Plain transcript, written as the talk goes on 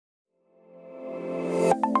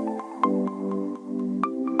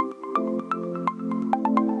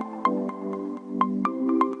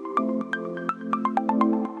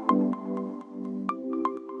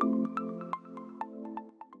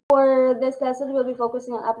lesson, we'll be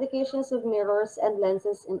focusing on applications of mirrors and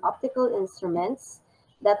lenses in optical instruments.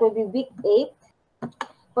 That will be week 8.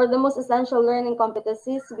 For the most essential learning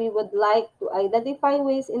competencies, we would like to identify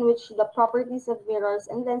ways in which the properties of mirrors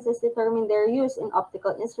and lenses determine their use in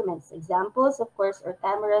optical instruments. Examples, of course, are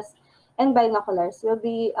cameras and binoculars. We'll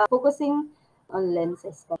be focusing on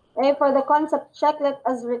lenses. Okay, for the concept check, let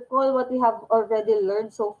us recall what we have already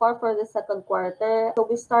learned so far for the second quarter. So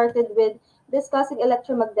we started with discussing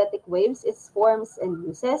electromagnetic waves, its forms and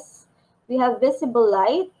uses. We have visible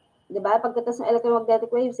light. Diba? Pagkatapos ng electromagnetic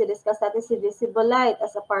waves, i-discuss natin si visible light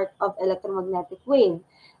as a part of electromagnetic wave.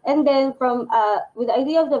 And then with the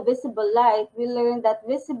idea of the visible light, we learned that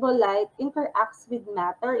visible light interacts with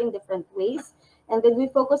matter in different ways. And then we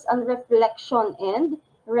focus on reflection and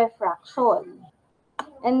refraction.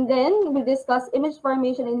 And then we discuss image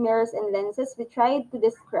formation in mirrors and lenses. We tried to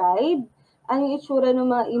describe ano yung itsura ng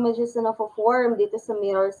mga images na na-form dito sa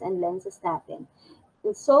mirrors and lenses natin.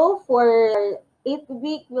 And so for 8th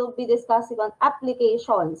week, we'll be discussing on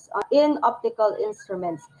applications in optical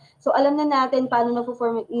instruments. So, alam na natin paano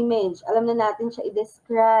na-form yung image. Alam na natin siya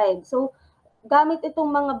i-describe. So, gamit itong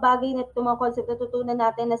mga bagay na itong mga concept, natutunan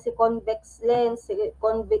natin na si convex lens, si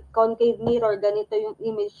concave mirror, ganito yung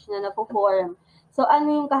image na na-form. So, ano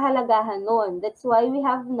yung kahalagahan nun? That's why we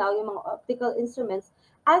have now yung mga optical instruments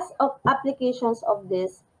as of applications of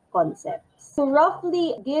this concept. To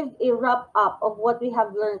roughly give a wrap-up of what we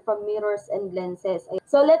have learned from mirrors and lenses.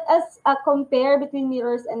 So let us compare between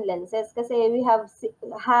mirrors and lenses kasi we have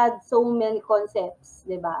had so many concepts,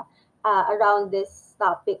 di ba, around this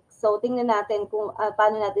topic. So tingnan natin kung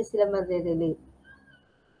paano natin sila ma-relate.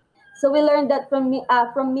 So we learned that from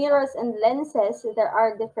mirrors and lenses, there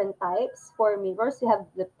are different types. For mirrors, we have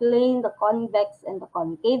the plane, the convex, and the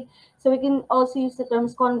concave. So we can also use the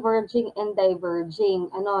terms converging and diverging.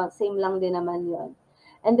 Same lang din naman yun.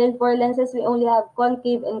 And then for lenses, we only have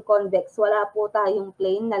concave and convex. Wala po tayong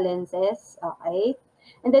plane na lenses. Okay.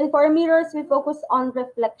 And then for mirrors, we focus on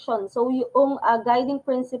reflection. So yung guiding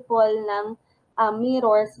principle ng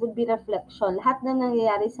mirrors would be reflection. Lahat na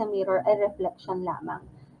nangyayari sa mirror ay reflection lamang.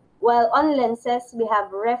 While on lenses, we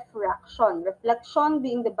have refraction. Reflection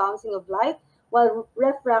being the bouncing of light, while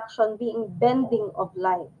refraction being bending of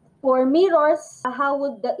light. For mirrors, how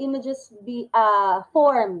would the images be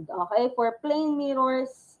formed? Okay, for plane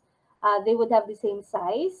mirrors, they would have the same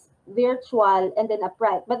size, virtual, and then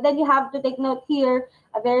upright. But then you have to take note here,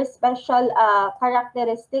 a very special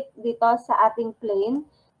characteristic dito sa ating plane,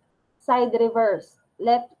 side reverse,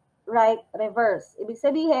 left, right, reverse. Ibig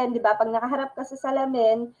sabihin, di ba, pag nakaharap ka sa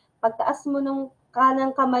salamin, pagtaas mo nung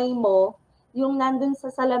kanang kamay mo, yung nandun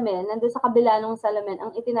sa salamin, nandun sa kabila ng salamin,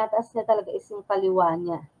 ang itinataas niya talaga is yung kaliwa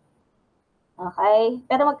niya. Okay?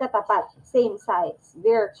 Pero magkatapat, same size,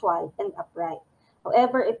 virtual, and upright.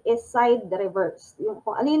 However, it is side reverse. Yung,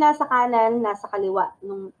 kung ano yung nasa kanan, nasa kaliwa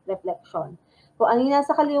ng reflection. Kung ano yung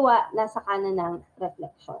nasa kaliwa, nasa kanan ng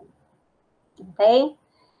reflection. Okay?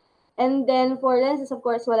 And then, for lenses, of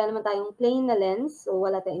course, wala naman tayong plane na lens, so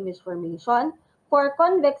wala tayong image formation. For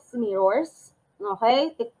convex mirrors,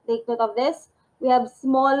 okay, take note of this, we have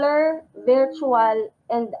smaller, virtual,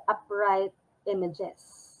 and upright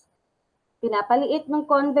images. Pinapaliit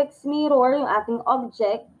ng convex mirror yung ating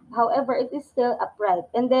object, however, it is still upright.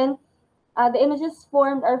 And then, the images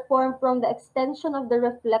formed are formed from the extension of the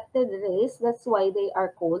reflected rays, that's why they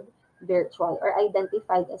are called virtual or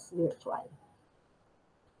identified as virtual.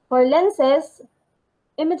 For lenses,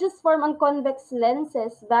 images formed on convex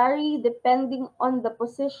lenses vary depending on the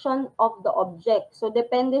position of the object. So,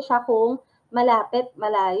 depende siya kung malapit,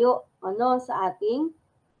 malayo, sa ating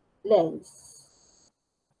lens.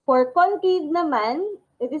 For concave naman,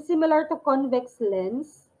 it is similar to convex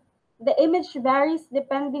lens. The image varies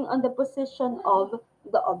depending on the position of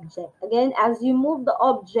the object. Again, as you move the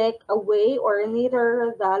object away or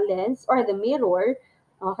nearer the lens or the mirror,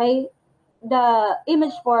 okay, the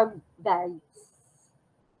image form varies.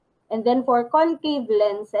 And then for concave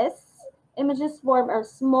lenses, images formed are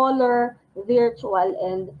smaller, virtual,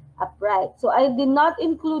 and upright. So I did not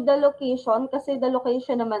include the location kasi the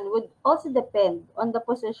location naman would also depend on the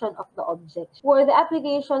position of the object. For the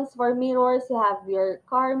applications for mirrors, you have your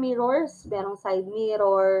car mirrors, merong side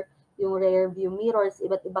mirror, yung rear view mirrors,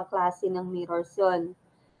 iba't ibang klase ng mirrors yon.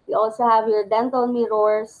 You also have your dental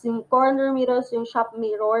mirrors, yung corner mirrors, yung shop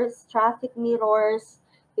mirrors, traffic mirrors,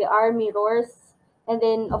 AR mirrors, and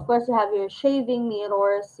then of course you have your shaving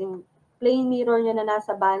mirrors, yung plain mirror nyo na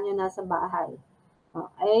nasa banyo, nasa bahay.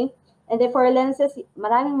 Okay? And then for lenses,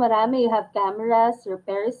 marami. You have cameras, your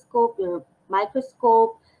periscope, your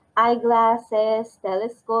microscope, eyeglasses,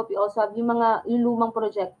 telescope. You also have yung lumang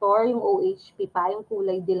projector, yung OHP pa, yung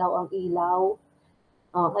kulay dilaw ang ilaw.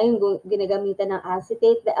 Okay, yung ginagamitan ng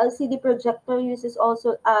acetate. The LCD projector uses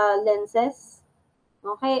also lenses.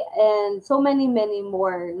 Okay, and so many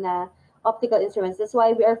more na optical instruments. That's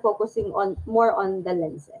why we are focusing on more on the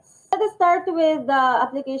lenses. Let us start with the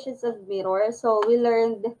applications of mirrors. So we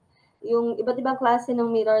learned yung iba't ibang klase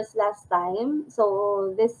ng mirrors last time.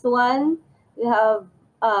 So this one we have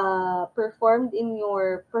performed in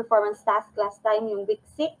your performance task last time, yung week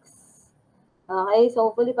 6. Okay, so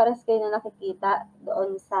hopefully pares kayo na nakikita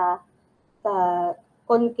doon sa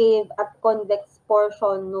concave at convex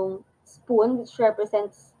portion ng spoon, which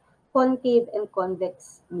represents concave and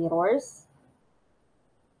convex mirrors.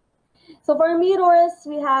 So for mirrors,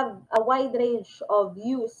 we have a wide range of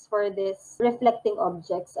use for this reflecting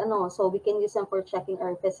objects. So we can use them for checking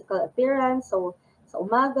our physical appearance. So sa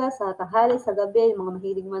umaga, sa tanghali, sa gabi, yung mga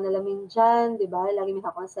mahilig manalamin dyan, di ba? Lagi may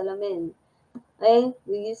hakong salamin. Okay?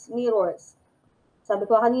 We use mirrors. Sabi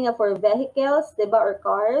ko kanina, for vehicles, di ba, or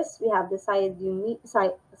cars, we have the side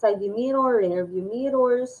view mirror, rear view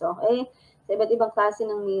mirrors, okay? So, iba't ibang klase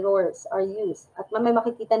ng mirrors are used. At mamaya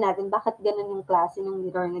makikita natin bakit ganun yung klase ng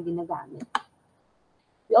mirror na ginagamit.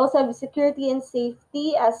 We also have security and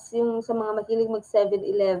safety, as yung sa mga mahilig mag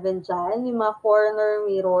 7-Eleven dyan, yung mga corner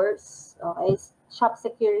mirrors, okay? Shop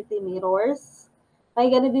security mirrors. Ay,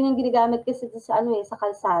 gano'n din yung ginagamit kasi sa sa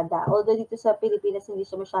kalsada. Although dito sa Pilipinas, hindi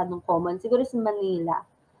siya masyadong common. Siguro sa Manila,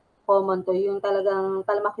 common to. Yung talagang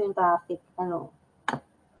talamak yung traffic. And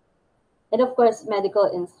of course, medical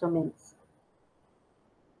instruments.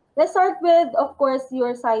 Let's start with, of course,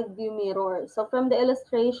 your side view mirror. So from the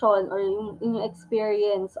illustration or in your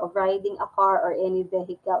experience of riding a car or any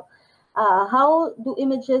vehicle, how do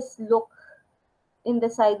images look in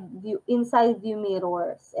the inside view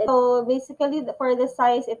mirrors? And so basically, for the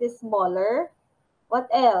size, it is smaller. What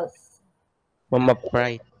else?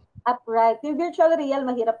 Upright. Upright. Yung virtual real,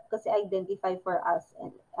 mahirap kasi identify for us.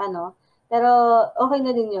 And, pero okay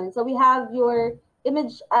na din yun. So we have your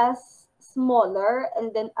image as smaller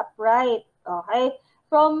and then upright. Okay?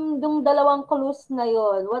 From yung dalawang clues na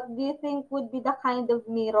yun, what do you think would be the kind of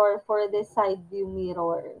mirror for the side view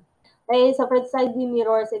mirror? Okay, so for side view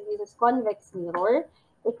mirrors, it uses convex mirror.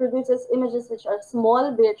 It produces images which are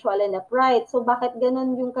small, virtual, and upright. So bakit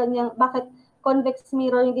ganun yung bakit convex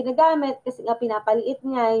mirror yung ginagamit? Kasi nga pinapaliit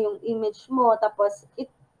niya yung image mo, tapos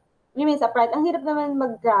it means upright. Ang hirap naman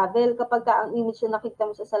mag-travel kapag ang image na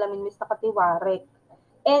nakita mo sa salamin is nakatiwarik.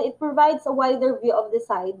 And it provides a wider view of the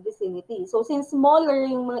side vicinity. So since smaller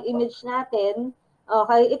yung mga image natin,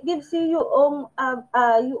 okay, it gives you yung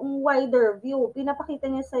wider view. Pinapakita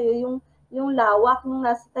niya sa'yo yung lawak ng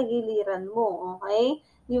nasa tagiliran mo, okay?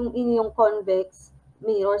 Yung inyong convex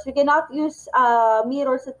mirrors. We cannot use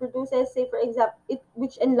mirrors that produces, say for example,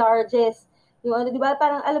 which enlarges. Yung di ba,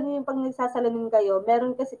 parang alam niyo yung pag nagsasalamin kayo,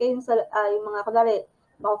 meron kasi kayong yung mga kunwari,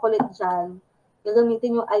 makukulit dyan,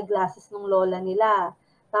 gagamitin yung eyeglasses ng lola nila.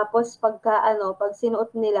 Tapos pag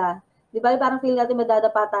sinuot nila, di ba, parang feel natin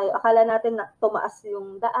madadapa tayo. Akala natin na tumaas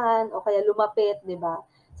yung daan o kaya lumapit, di ba?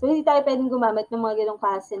 So, hindi tayo pwedeng gumamit ng mga ganong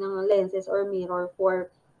klase ng lenses or mirror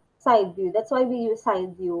for side view. That's why we use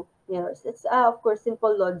side view mirrors. It's, of course,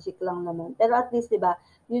 simple logic lang naman. Pero at least, di ba,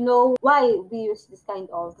 you know why we use this kind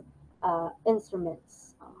of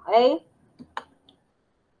instruments. Okay?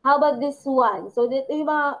 How about this one? So, dito yung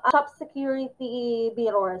mga shop security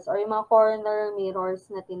mirrors or yung mga corner mirrors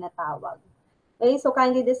na tinatawag. Okay, so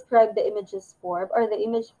kindly describe the images form or the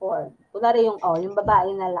image form. Kunwari yung babae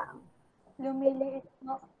na lang. Lumiliit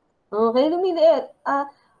mo. Okay, lumiliit.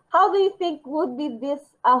 How do you think would be this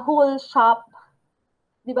whole shop,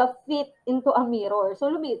 di ba, fit into a mirror? So,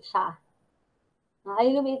 lumiit siya. Okay,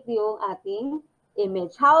 lumiit yung ating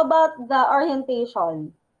image. How about the orientation?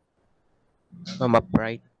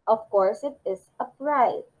 Upright. Of course, it is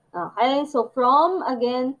upright. Okay, so from,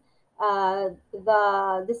 again,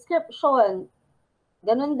 the description,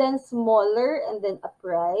 ganun din, smaller and then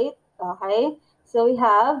upright. Okay, so we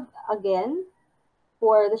have, again,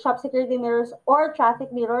 for the shop security mirrors or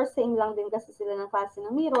traffic mirrors, same lang din kasi sila ng klase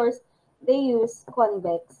ng mirrors, they use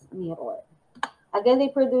convex mirror. Again, they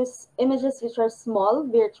produce images which are small,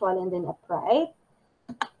 virtual, and then upright,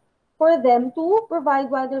 for them to provide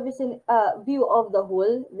wider view of the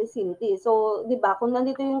whole vicinity. So, di ba, kung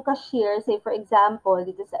nandito yung cashier, say for example,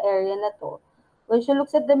 dito sa area na to, when she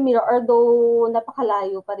looks at the mirror, although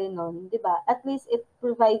napakalayo pa rin nun, di ba, at least it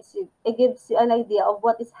provides you, it gives you an idea of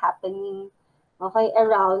what is happening, okay,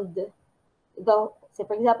 around the, say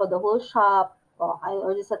for example, the whole shop, okay,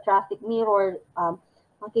 or just a traffic mirror,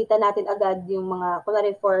 makita natin agad yung mga,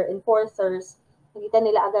 kunwari for enforcers, Nakita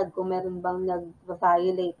nila agad kung meron bang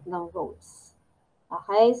nag-violate ng rules.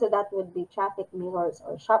 Okay, so that would be traffic mirrors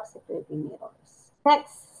or shop security mirrors.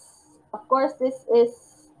 Next, of course, this is,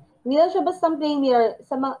 hindi lang siya basta plain mirror.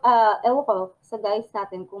 Sa mga, ewan ko, sa guys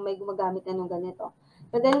natin kung may gumagamit na ng ganito.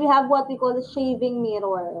 But then we have what we call the shaving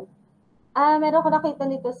mirror. Meron ko nakita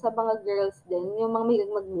nito sa mga girls din, yung mga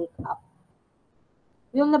mahilig mag-makeup.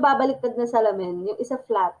 Yung nababaliktad na salamin, yung isa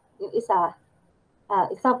flat, yung isa,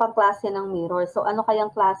 isang pang klase ng mirror. So, ano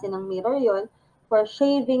kayang klase ng mirror yon? For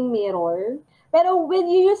shaving mirror. Pero when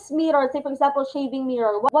you use mirror, say for example, shaving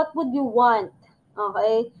mirror, what would you want?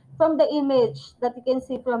 Okay? From the image that you can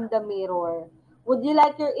see from the mirror. Would you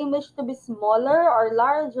like your image to be smaller or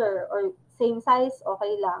larger or same size?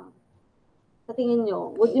 Okay lang. Sa tingin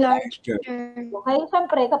nyo, would you like? Larger. Okay,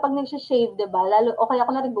 syempre, kapag nag-shave, diba, lalo, o kaya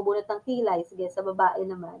ako na rin bubunot ng kilay, sige, sa babae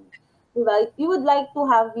naman. Diba, you would like to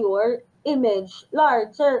have your image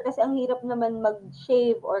larger kasi ang hirap naman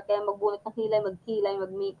mag-shave or kaya magbunot ng kilay,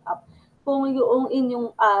 mag-makeup kung yung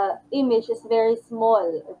inyong image is very small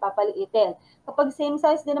or papaliitin. Kapag same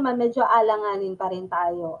size din naman, medyo alanganin pa rin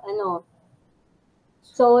tayo. Ano?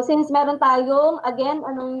 So, since meron tayong, again,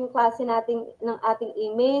 anong yung klase nating, ng ating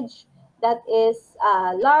image? That is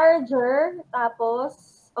larger.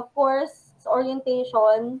 Tapos, of course, sa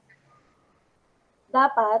orientation,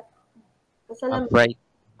 dapat, Upright.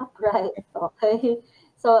 Upright. Okay.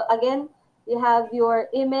 So, again, you have your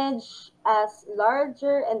image as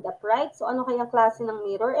larger and upright. So, ano kayang klase ng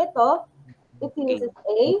mirror? Ito, it uses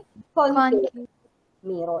a concave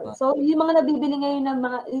mirror. So, yung mga nabibili ngayon ng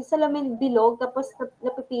mga salamin bilog, tapos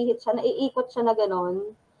napipihit siya, naiikot siya na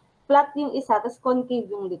ganon. Flat yung isa, tapos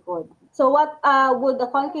concave yung likod. So, what would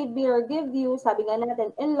the concave mirror give you? Sabi nga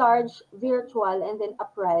natin, enlarged, virtual, and then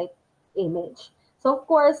upright image. So, of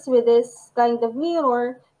course, with this kind of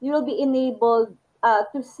mirror, you will be enabled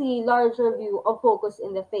to see larger view of focus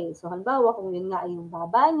in the face. So, halimbawa, kung yun nga ay yung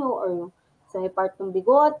baba nyo or yung sa may part ng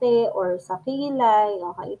bigote or sa kilay,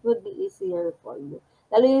 okay, it would be easier for you.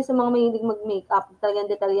 Lalo yung sa mga mahilig mag-makeup, talagang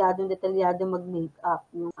detalyado mag-makeup.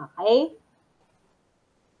 Okay?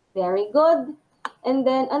 Very good. And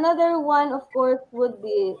then another one, of course, would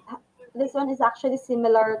be, this one is actually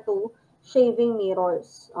similar to shaving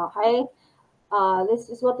mirrors. Okay?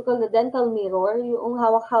 This is what we call the dental mirror, yung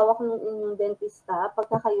hawak-hawak ng inyong dentista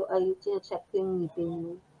pagka kayo ay check yung ngipin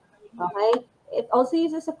nyo. Okay? It also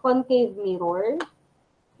uses a concave mirror,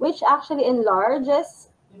 which actually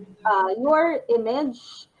enlarges your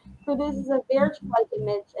image, produces a virtual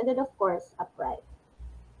image, and then of course, upright.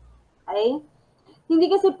 Okay? Hindi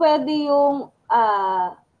kasi pwede yung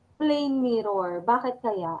plain mirror. Bakit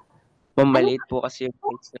kaya? Maliit po kasi yung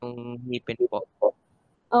size ng ngipin po.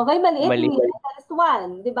 Okay, maliit. Maliit. That is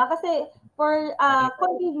one. Diba? Kasi for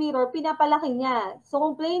concave mirror, pinapalaki niya. So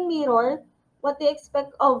kung plain mirror, what do you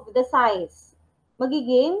expect of the size?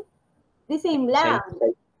 Magiging the same lang.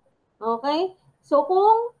 Okay? So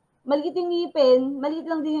kung maliit yung ngipin, maliit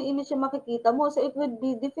lang din yung image na makikita mo. So it would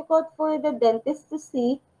be difficult for the dentist to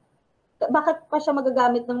see bakit pa siya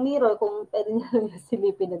magagamit ng mirror kung pwede niya lang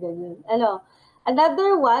silipin na ganyan. Ano?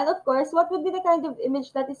 Another one, of course, what would be the kind of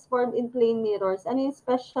image that is formed in plain mirrors? Ano yung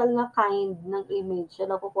special na kind ng image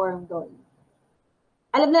na napo-form doon?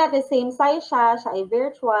 Alam natin, same size siya ay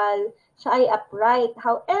virtual, siya ay upright.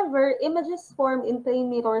 However, images formed in plain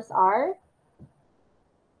mirrors are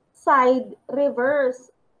side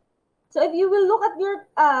reverse. So if you will look at your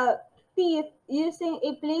teeth using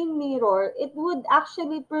a plain mirror, it would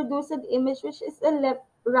actually produce an image which is a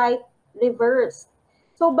left-right reverse.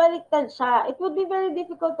 So, baliktad siya. It would be very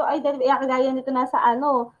difficult to identify. Kagaya nito nasa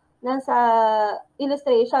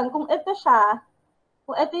illustration. Kung ito siya,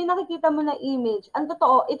 kung ito yung nakikita mo na image, ang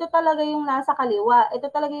totoo, ito talaga yung nasa kaliwa.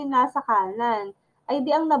 Ito talaga yung nasa kanan. Ay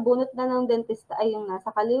di ang nabunot na ng dentista ay yung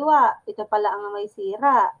nasa kaliwa. Ito pala ang may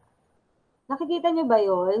sira. Nakikita niyo ba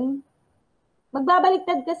yun?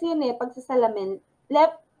 Magbabaliktad kasi yun pag sa salamin.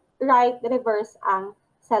 Left, right, reverse ang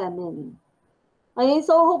salamin. Okay,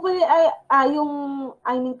 so hopefully,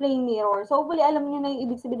 plain mirror. So hopefully, alam niyo na yung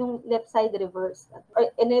ibig sabihin ng left side reverse.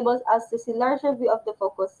 Or enables us to see larger view of the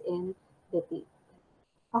focus in the teeth.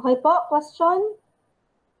 Okay po, question?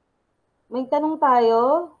 May tanong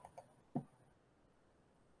tayo?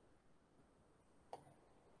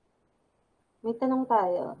 May tanong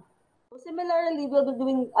tayo. So similarly, we'll be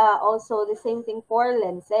doing also the same thing for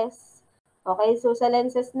lenses. Okay, so sa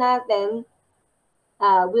lenses natin,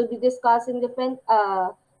 we'll be discussing different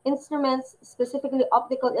instruments, specifically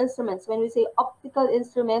optical instruments. When we say optical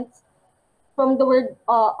instruments, from the word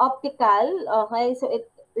optical, okay, so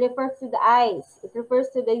it refers to the eyes. It refers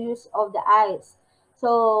to the use of the eyes.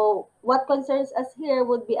 So what concerns us here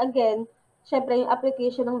would be, again, syempre, yung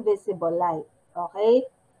application ng visible light. Okay?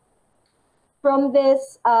 From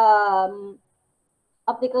this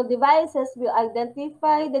optical devices, we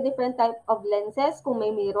identify the different type of lenses. Kung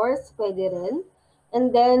may mirrors, pwede rin.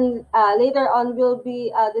 And then later on, we'll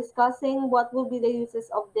be discussing what will be the uses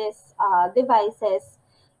of these devices.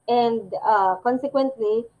 And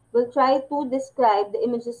consequently, we'll try to describe the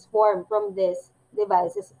images formed from these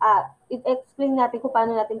devices. I-explain natin kung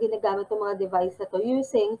paano natin ginagamit yung mga device na to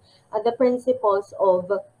using the principles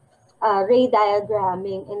of ray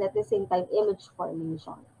diagramming and at the same time image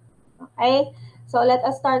formation. Okay? So, let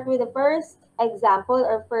us start with the first example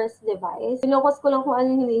or first device. Pinocus ko lang kung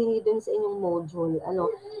ano hinihingi dun sa inyong module.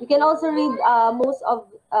 You can also read most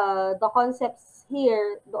of the concepts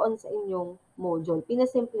here doon sa inyong module.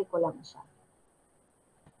 Pinasimple ko lang siya.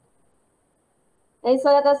 Okay,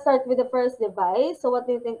 so let us start with the first device. So, what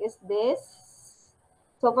do you think is this?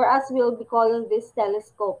 So, for us, we'll be calling this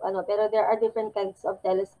telescope. Pero there are different kinds of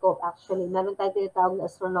telescope actually. Meron tayong tinatawag na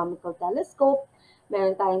astronomical telescope.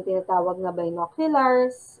 Meron tayong tinatawag na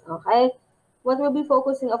binoculars. Okay? What we'll be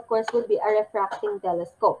focusing, of course, would be a refracting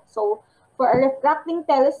telescope. So, for a refracting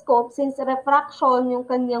telescope, since refraction yung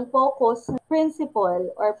kanyang focus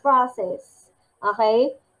principle or process,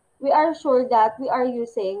 okay, we are sure that we are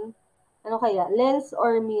using, lens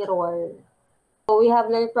or mirror. So we have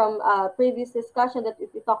learned from previous discussion that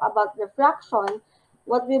if we talk about refraction,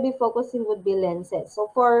 what we'll be focusing would be lenses.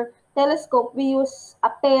 So for telescope, we use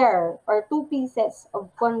a pair or two pieces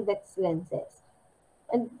of convex lenses.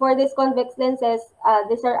 And for these convex lenses,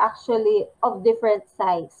 these are actually of different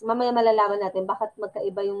size. Mamaya malalaman natin bakit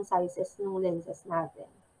magkaiba yung sizes ng lenses natin.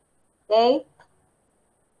 Okay?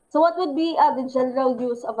 So what would be the general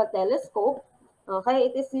use of a telescope? Okay,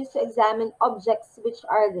 it is used to examine objects which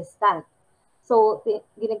are distant. So,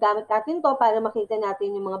 ginagamit natin to para makita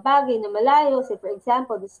natin yung mga bagay na malayo. Say, for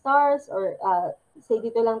example, the stars or say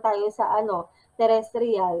dito lang tayo sa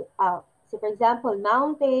terrestrial. Say, for example,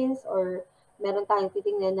 mountains or meron tayong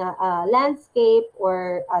titingnan na landscape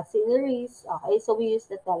or sceneries. Okay, so we use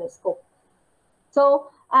the telescope.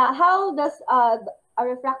 So, how does a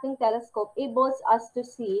refracting telescope enables us to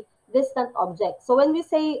see distant objects? So, when we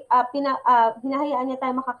say hinahayaan niya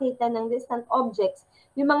tayo makakita ng distant objects,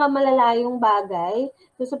 yung mga malalayong bagay,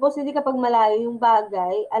 so supposedly kapag malayo yung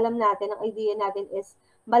bagay, alam natin, ang idea natin is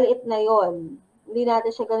maliit na yon. Hindi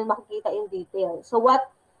natin siya ganun makikita in detail. So,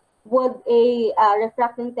 what would a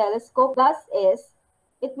refracting telescope does is,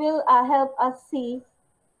 it will help us see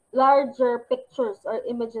larger pictures or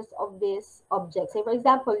images of these objects. Say, for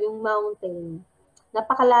example, yung mountain.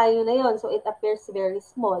 Napakalayo na yon, so it appears very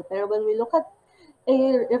small. Pero when we look at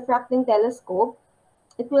a refracting telescope,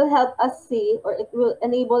 it will help us see, or it will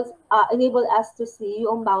enable us to see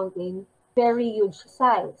yung mountain very huge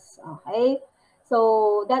size. Okay?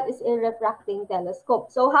 So, that is a refracting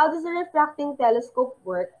telescope. So, how does a refracting telescope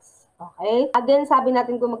works? Okay? Again, sabi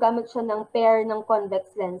natin gumagamit siya ng pair ng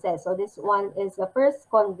convex lenses. So, this one is the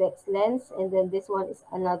first convex lens, and then this one is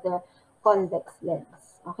another convex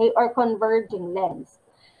lens. Okay? Or converging lens.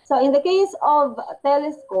 So, in the case of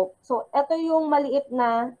telescope, so, ito yung maliit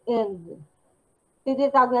na end.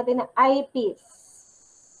 Tinatawag natin na eyepiece.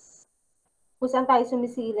 Kung saan tayo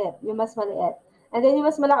sumisilip, yung mas maliit. And then yung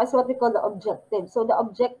mas malaki is what we call the objective. So the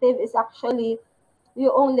objective is actually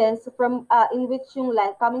yung lens from in which yung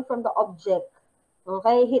light coming from the object,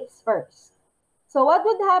 okay, hits first. So what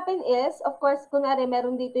would happen is, of course, kunwari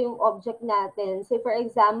meron dito yung object natin. Say for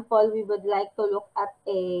example, we would like to look at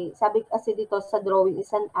sabi kasi dito sa drawing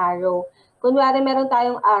is an arrow. Kunwari meron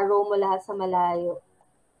tayong arrow mula sa malayo.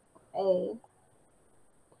 Okay.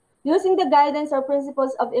 Using the guidance or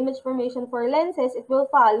principles of image formation for lenses, it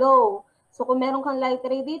will follow. So, kung meron kang light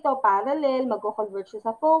ray dito, parallel, mag-convert siya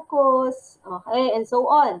sa focus, okay, and so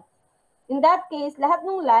on. In that case, lahat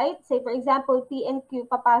ng light, say for example, P and Q,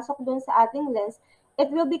 papasok dun sa ating lens, it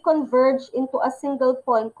will be converged into a single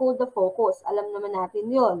point called the focus. Alam naman natin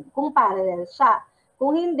yon kung parallel siya.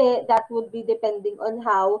 Kung hindi, that would be depending on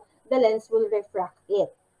how the lens will refract it.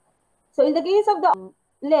 So, in the case of the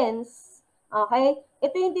lens, okay,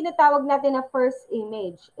 ito yung tinatawag natin na first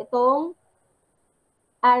image. Itong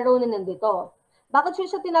arrow na nandito. Bakit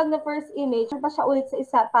siya tinawag na first image? Pa siya ulit sa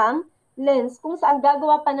isa pang lens kung saan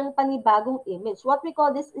gagawa pa ng panibagong image. What we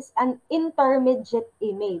call this is an intermediate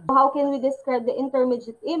image. So how can we describe the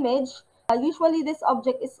intermediate image? Usually this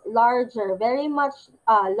object is larger, very much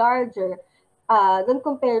larger than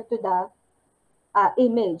compared to the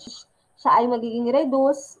image. Siya ay magiging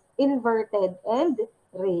reduced, inverted, and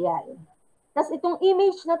real. Tapos itong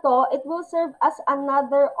image na to, it will serve as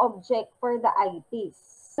another object for the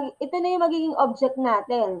eyepiece. ito na yung magiging object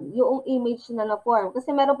natin, yung image na na-form. Kasi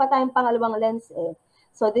meron pa tayong pangalawang lens eh.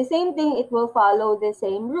 So the same thing, it will follow the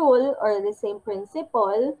same rule or the same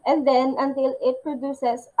principle, and then until it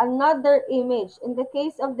produces another image. In the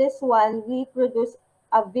case of this one, we produce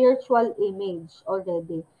a virtual image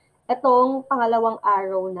already. Itong pangalawang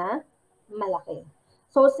arrow na malaki.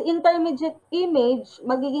 So sa intermediate image,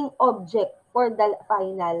 magiging object for the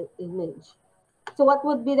final image. So what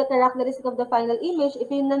would be the characteristic of the final image?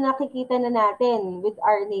 Ito yung na nakikita na natin with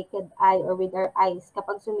our naked eye or with our eyes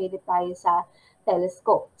kapag sumilip tayo sa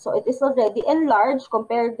telescope. So it is already enlarged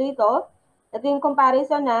compared dito. Ito yung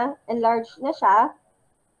comparison na enlarged na siya,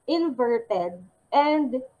 inverted,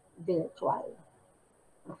 and virtual.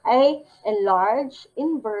 Okay? Enlarged,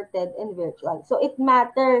 inverted, and virtual. So it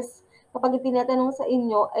matters kapag tinatanong sa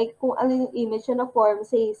inyo ay kung ano yung image na form,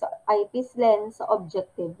 say sa eyepiece lens, sa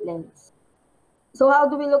objective lens. So how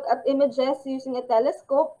do we look at images using a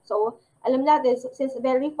telescope? So alam natin, since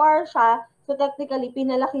very far siya, so technically,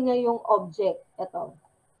 pinalaki niya yung object. Ito.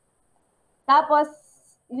 Tapos,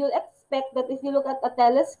 you'll expect that if you look at a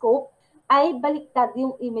telescope, ay baliktad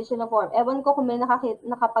yung image na form. Ewan ko kung may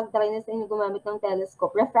nakapag-try na sa inyo gumamit ng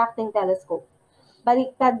telescope, refracting telescope.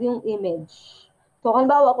 Baliktad yung image. So, kung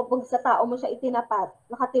bawa, kapag sa tao mo siya itinapat,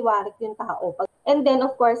 nakatiwarik yung tao. And then,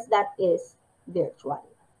 of course, that is virtual.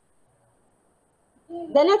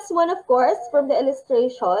 The next one, of course, from the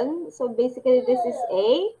illustration. So basically, this is a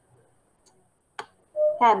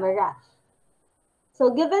camera.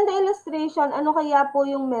 So given the illustration, ano kaya po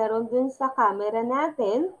yung meron dun sa camera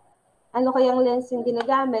natin? Ano kayang lens yung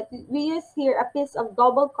ginagamit? We use here a piece of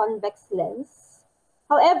double convex lens.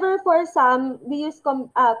 However, for some, we use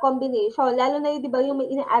combination. Lalo na yun, di ba, yung may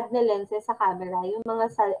ina-add na lenses sa camera, yung mga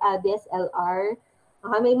DSLR,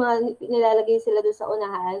 may mga nilalagay sila doon sa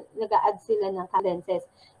unahan, nag-a-add sila ng lenses.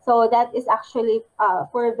 So that is actually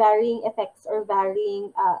for varying effects or varying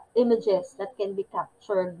images that can be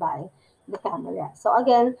captured by the camera. So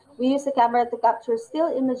again, we use the camera to capture still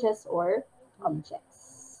images or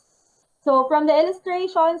objects. So from the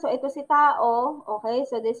illustration, so ito si tao, okay?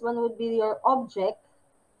 So this one would be your object.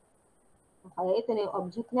 Okay, ito na yung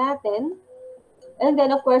object natin. And then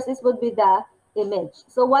of course, this would be the image.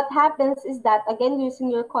 So what happens is that, again, using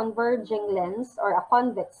your converging lens or a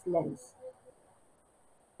convex lens,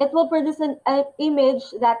 it will produce an image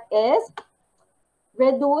that is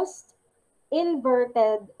reduced,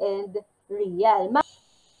 inverted, and real.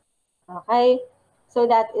 Okay? So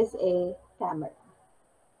that is a camera.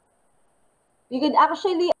 You could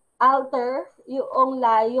actually alter yung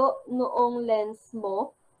layo noong lens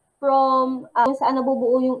mo from kung saan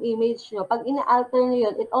nabubuo yung image nyo. Pag ina-alter nyo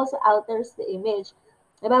yun, it also alters the image.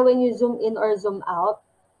 Diba, when you zoom in or zoom out,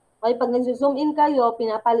 okay, pag nag-zoom in kayo,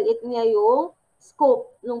 pinapaliit niya yung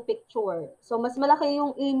scope ng picture. So, mas malaki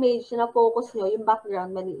yung image na focus nyo, yung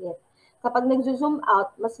background, maliit. Kapag nag-zoom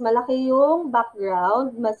out, mas malaki yung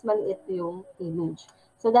background, mas maliit yung image.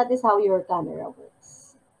 So, that is how your camera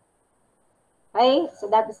works. Okay? So,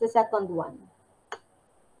 that is the second one.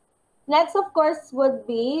 Next, of course, would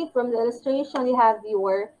be, from the illustration, you have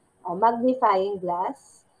your magnifying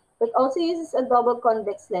glass. It also uses a double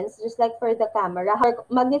convex lens, just like for the camera. Her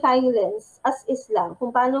magnifying lens, as is lang.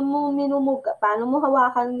 Kung paano mo paano mo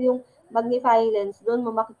hawakan yung magnifying lens, doon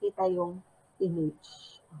mo makikita yung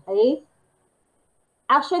image. Okay?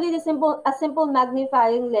 Actually, a simple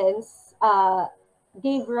magnifying lens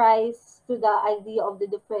gave rise to the idea of the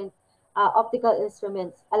different optical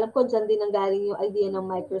instruments. Alam ko, dyan din ang galing yung idea ng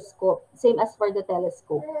microscope. Same as for the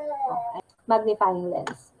telescope. Okay. Magnifying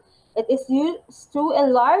lens. It is used to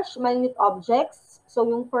enlarge minute objects. So,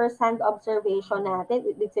 yung first-hand observation natin,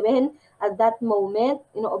 ibig sabihin, at that moment,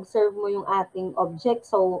 ino-observe mo yung ating object.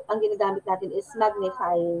 So, ang ginagamit natin is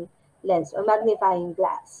magnifying lens or magnifying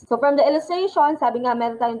glass. So, from the illustration, sabi nga,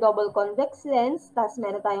 meron tayong double convex lens, tapos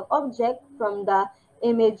meron tayong object from the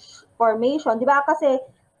image formation. Di ba kasi,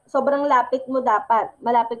 sobrang lapit mo dapat.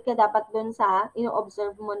 Malapit ka dapat dun sa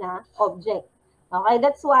ino-observe mo na object. Okay,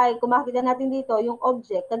 that's why, kung makikita natin dito, yung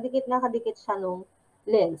object, kadikit na kadikit siya nung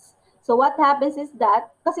lens. So what happens is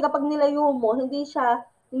that, kasi kapag nilayo mo, hindi siya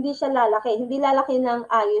lalaki. Hindi lalaki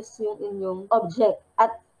ng ayos yung inyong object.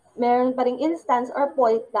 At meron pa ring instance or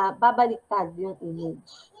point na babaliktad yung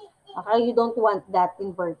image. Okay, you don't want that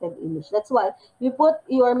inverted image. That's why you put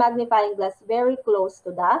your magnifying glass very close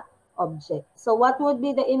to the object. So what would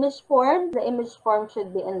be the image form? The image form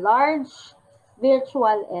should be enlarged,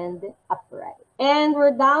 virtual, and upright. And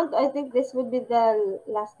we're down to, I think this would be the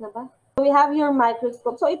last na ba? So we have your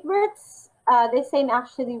microscope. So it works the same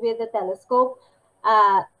actually with the telescope.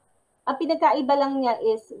 Ang pinagkaiba lang niya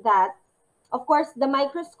is that, of course, the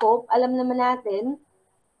microscope, alam naman natin,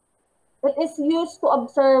 It is used to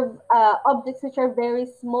observe objects which are very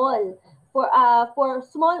small. For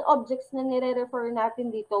small objects na nire-refer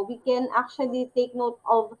natin dito, we can actually take note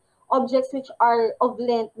of objects which are of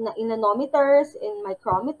length na in nanometers, in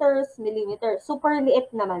micrometers, millimeters. Super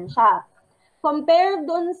liit naman siya. Compare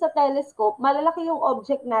dun sa telescope, malalaki yung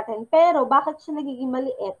object natin, pero bakit siya nagiging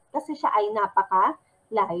maliit? Kasi siya ay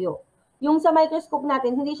napaka-layo. Yung sa microscope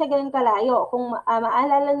natin, hindi siya ganun kalayo. Kung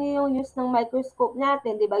maalala niyo yung use ng microscope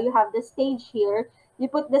natin, di ba? You have the stage here. You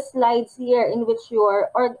put the slides here in which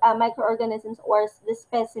your microorganisms or the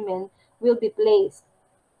specimen will be placed.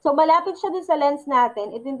 So, malapit siya dun sa lens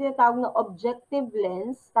natin. Ito yung tinatawag na objective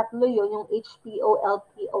lens. Tatlo yun, yung HPO,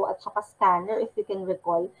 LPO, at saka scanner, if you can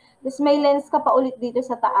recall. Tapos may lens ka pa ulit dito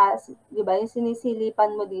sa taas, di ba? Yung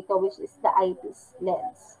sinisilipan mo dito, which is the eyepiece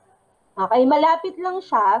lens. Okay, malapit lang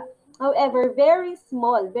siya. However, very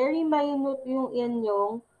small, very minute yung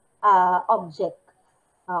inyong object.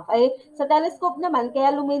 Okay? Sa telescope naman, kaya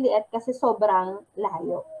lumiliit kasi sobrang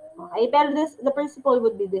layo. Okay? Pero the principle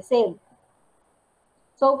would be the same.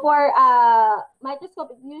 So for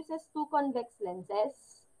microscope, it uses two convex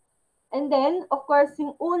lenses. And then, of course,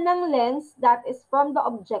 yung unang lens that is from the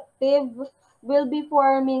objective will be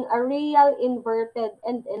forming a real inverted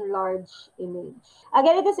and enlarged image.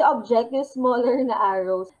 Again, ito si object, yung smaller na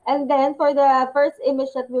arrows. And then, for the first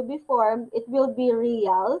image that will be formed, it will be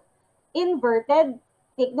real, inverted.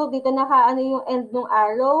 Take note, dito naka-ano yung end ng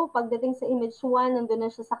arrow. Pagdating sa image 1, nandun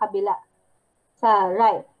na siya sa kabila, sa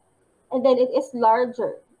right. And then, it is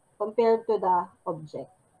larger compared to the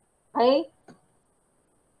object. Okay?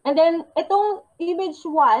 And then, itong image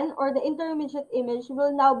 1 or the intermediate image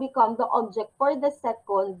will now become the object for the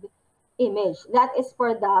second image. That is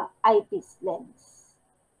for the eyepiece lens.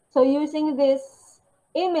 So, using this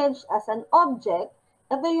image as an object,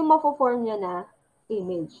 ito yung mapo-form nyo na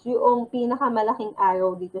image. Yung pinakamalaking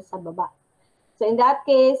arrow dito sa baba. So, in that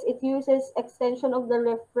case, it uses extension of the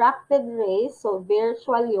refracted rays. So,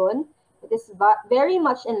 virtual yun. It is very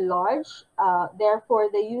much enlarged. Therefore,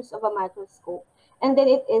 the use of a microscope. And then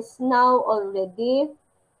it is now already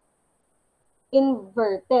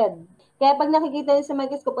inverted. Kaya pag nakikita niyo sa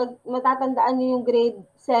microscope, pag matatandaan niyo yung grade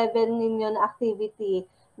 7 ninyo na activity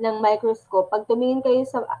ng microscope, pag tumingin kayo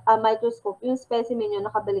sa microscope, yung specimen nyo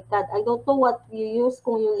nakabaliktad. I don't know what you use,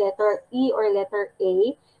 kung yung letter E or letter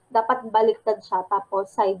A, dapat baliktad siya,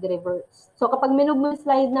 tapos side reverse. So kapag minove mo yung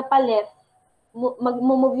slide na pa left,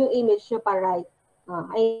 mag-move yung image nyo pa right.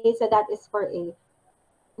 So that is for a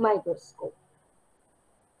microscope.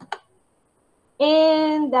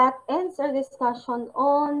 And that ends our discussion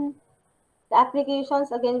on the applications.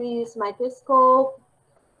 Again, we use microscope,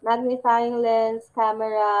 magnifying lens,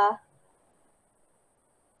 camera.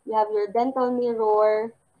 You have your dental mirror,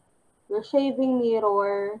 your shaving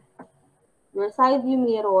mirror, your side view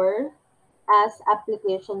mirror as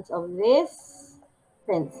applications of this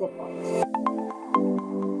principle.